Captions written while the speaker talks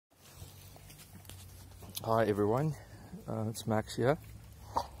Hi everyone, it's Max here.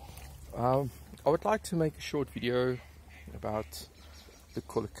 I would like to make a short video about the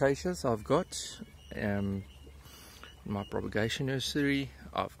Colocasias I've got in my propagation nursery.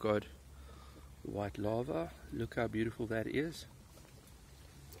 I've got white lava. Look how beautiful that is.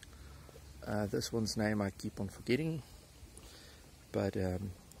 This one's name I keep on forgetting, but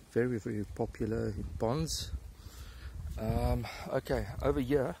very, very popular in ponds. Okay, over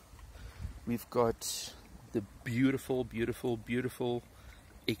here we've got the beautiful,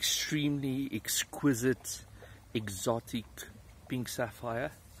 extremely exquisite, exotic pink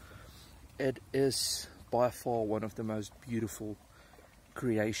sapphire. It is by far one of the most beautiful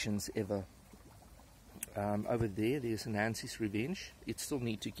creations ever. Over there's Nancy's Revenge. It still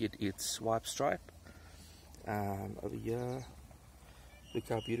needs to get its wipe stripe. Over here, look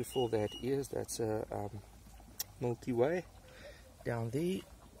how beautiful that is. That's a Milky Way. Down there,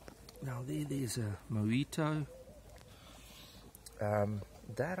 now there's a mojito.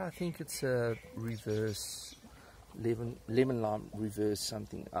 That I think it's a reverse lemon lime reverse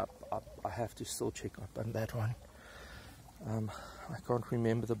something up. I have to still check up on that one. I can't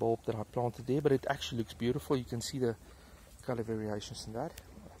remember the bulb that I planted there, but it actually looks beautiful. You can see the color variations in that.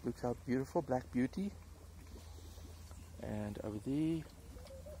 Look how beautiful, Black Beauty. And over there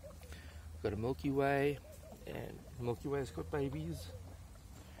got a Milky Way, and Milky Way has got babies.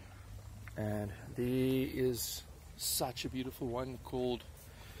 And there is such a beautiful one called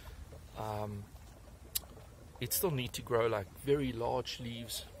it still needs to grow, like very large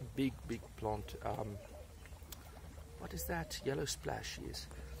leaves, big plant. What is that? Yellow splash, yes.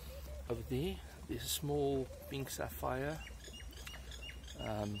 Over there's a small pink sapphire.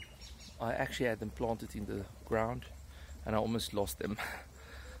 I actually had them planted in the ground and I almost lost them.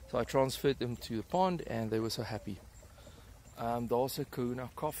 So I transferred them to the pond and they were so happy. There's a Kahuna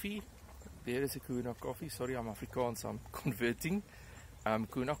coffee. There is a Kahuna coffee. Sorry, I'm Afrikaans, I'm converting.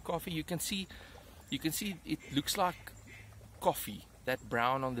 Kahuna coffee, you can see it looks like coffee. That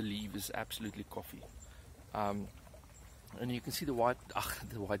brown on the leaf is absolutely coffee. And you can see the white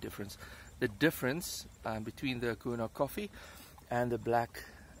difference. The difference between the Kahuna coffee and the black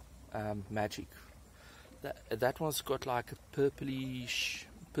magic. That one's got like a purplish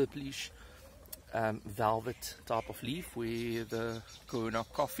velvet type of leaf, where the Kahuna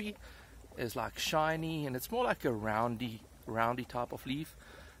coffee is like shiny and it's more like a roundy type of leaf.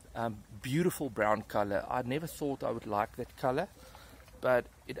 Beautiful brown color. I never thought I would like that color, but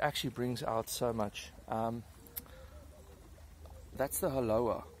it actually brings out so much. That's the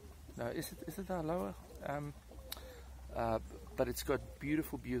Haloa. No, is it the Haloa? But it's got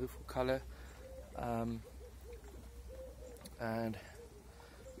beautiful color. And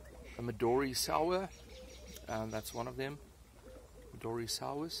a Midori sour. That's one of them. Midori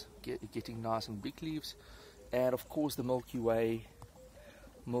sours, getting nice and big leaves. And of course the Milky Way.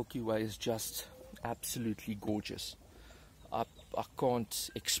 Milky Way is just absolutely gorgeous. I can't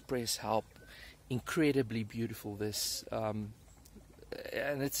express how incredibly beautiful this and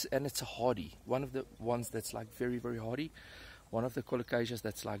it's a hardy, one of the ones that's like very hardy. One of the Colocasias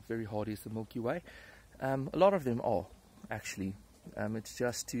that's like very hardy is the Milky Way. A lot of them are actually. It's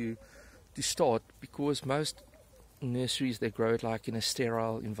just to start, because most nurseries, they grow it like in a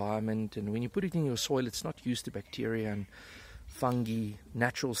sterile environment, and when you put it in your soil, it's not used to bacteria and fungi,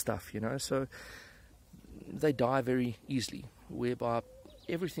 natural stuff, you know, so they die very easily. Whereby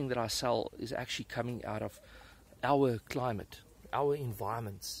everything that I sell is actually coming out of our climate, our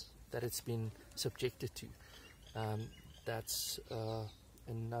environments that it's been subjected to. That's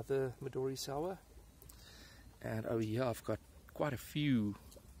another Midori sour. And over here I've got quite a few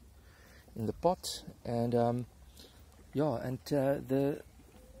in the pot, and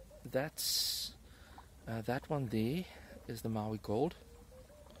that one there is the Maui Gold.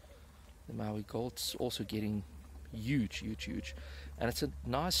 The Maui Gold's also getting huge, and it's a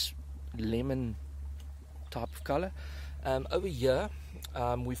nice lemon type of color. Over here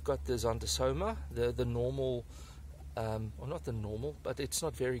we've got the Xanthosoma, the normal, or not the normal, but it's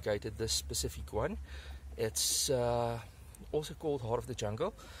not variegated, this specific one. It's also called Heart of the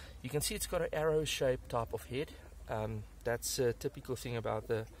Jungle. You can see it's got an arrow shaped type of head. That's a typical thing about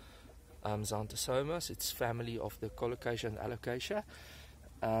the Xanthosomas. It's family of the Colocasia and Alocasia.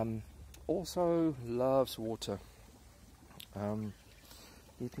 Also loves water. Let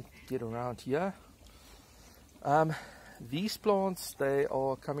me get around here. These plants, they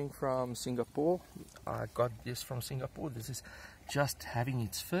are coming from Singapore. I got this from Singapore. This is just having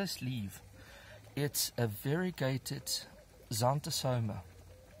its first leaf. It's a variegated Xanthosoma.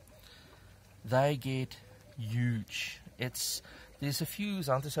 They get huge. It's There's a few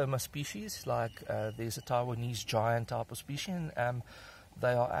Xanthosoma species, like there's a Taiwanese giant type of species, and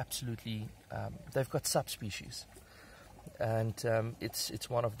they are absolutely, they've got subspecies, and it's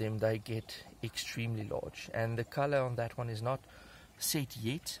one of them. They get extremely large, and the color on that one is not set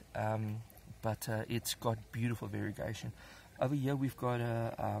yet, but it's got beautiful variegation. Over here we've got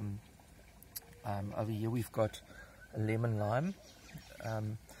a lemon lime.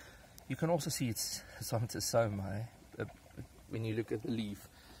 You can also see it's Xanthosoma when you look at the leaf.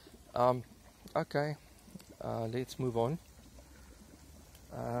 Okay, let's move on.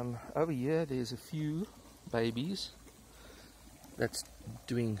 Over here there's a few babies that's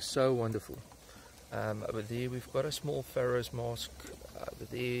doing so wonderful. Over there we've got a small Pharaoh's mask. Over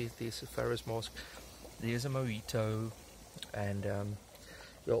there's a Pharaoh's mask. There's a mojito, and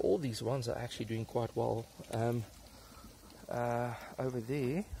yeah, all these ones are actually doing quite well. Over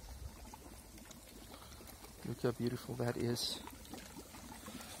there, look how beautiful that is.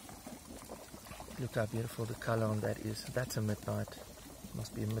 Look how beautiful the color on that is. That's a midnight.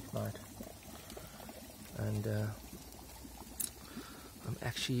 Must be a midnight. And I'm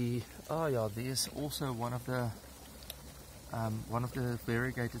actually, oh yeah, there's also one of the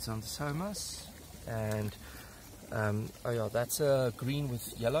variegated Xanthosomas, and oh yeah, that's a green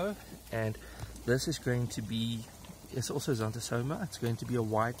with yellow, and this is going to be, it's also Xanthosoma. It's going to be a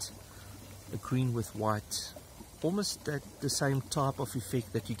green with white, almost the same type of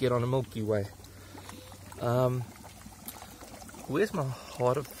effect that you get on a Milky Way. Where's my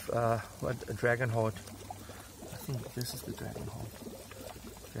heart of a dragon heart? I think this is the dragon heart.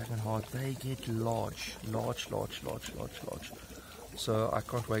 Dragon heart, they get large. So I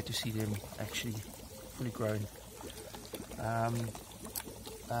can't wait to see them actually fully grown.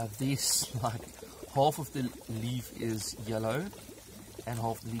 This, like, half of the leaf is yellow and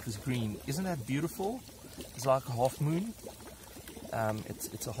half the leaf is green. Isn't that beautiful? It's like a half moon.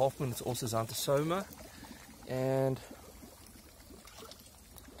 It's a half moon. It's also Xanthosoma, and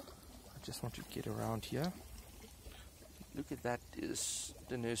I just want to get around here. Look at that, is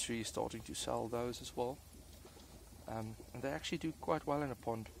the nursery is starting to sell those as well, and they actually do quite well in a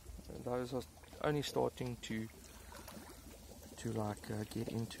pond. Those are only starting to like get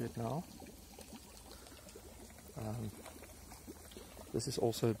into it now. This is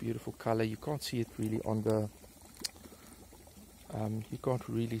also a beautiful color. You can't see it really on the you can't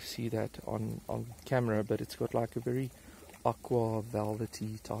really see that on camera, but it's got like a very aqua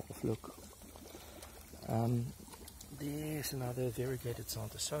velvety type of look. There's another variegated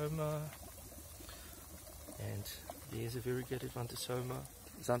Xanthosoma, and there's a variegated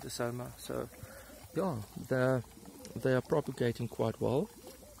Xanthosoma. So yeah, they are propagating quite well.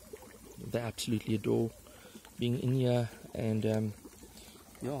 They absolutely adore being in here, and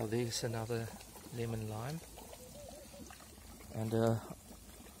yeah, there's another lemon lime, and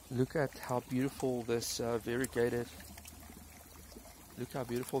look at how beautiful this variegated. Look how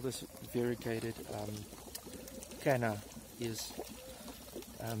beautiful this variegated canna is.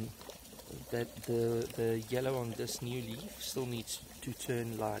 That the yellow on this new leaf still needs to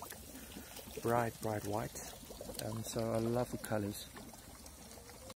turn like bright white. So I love the colors.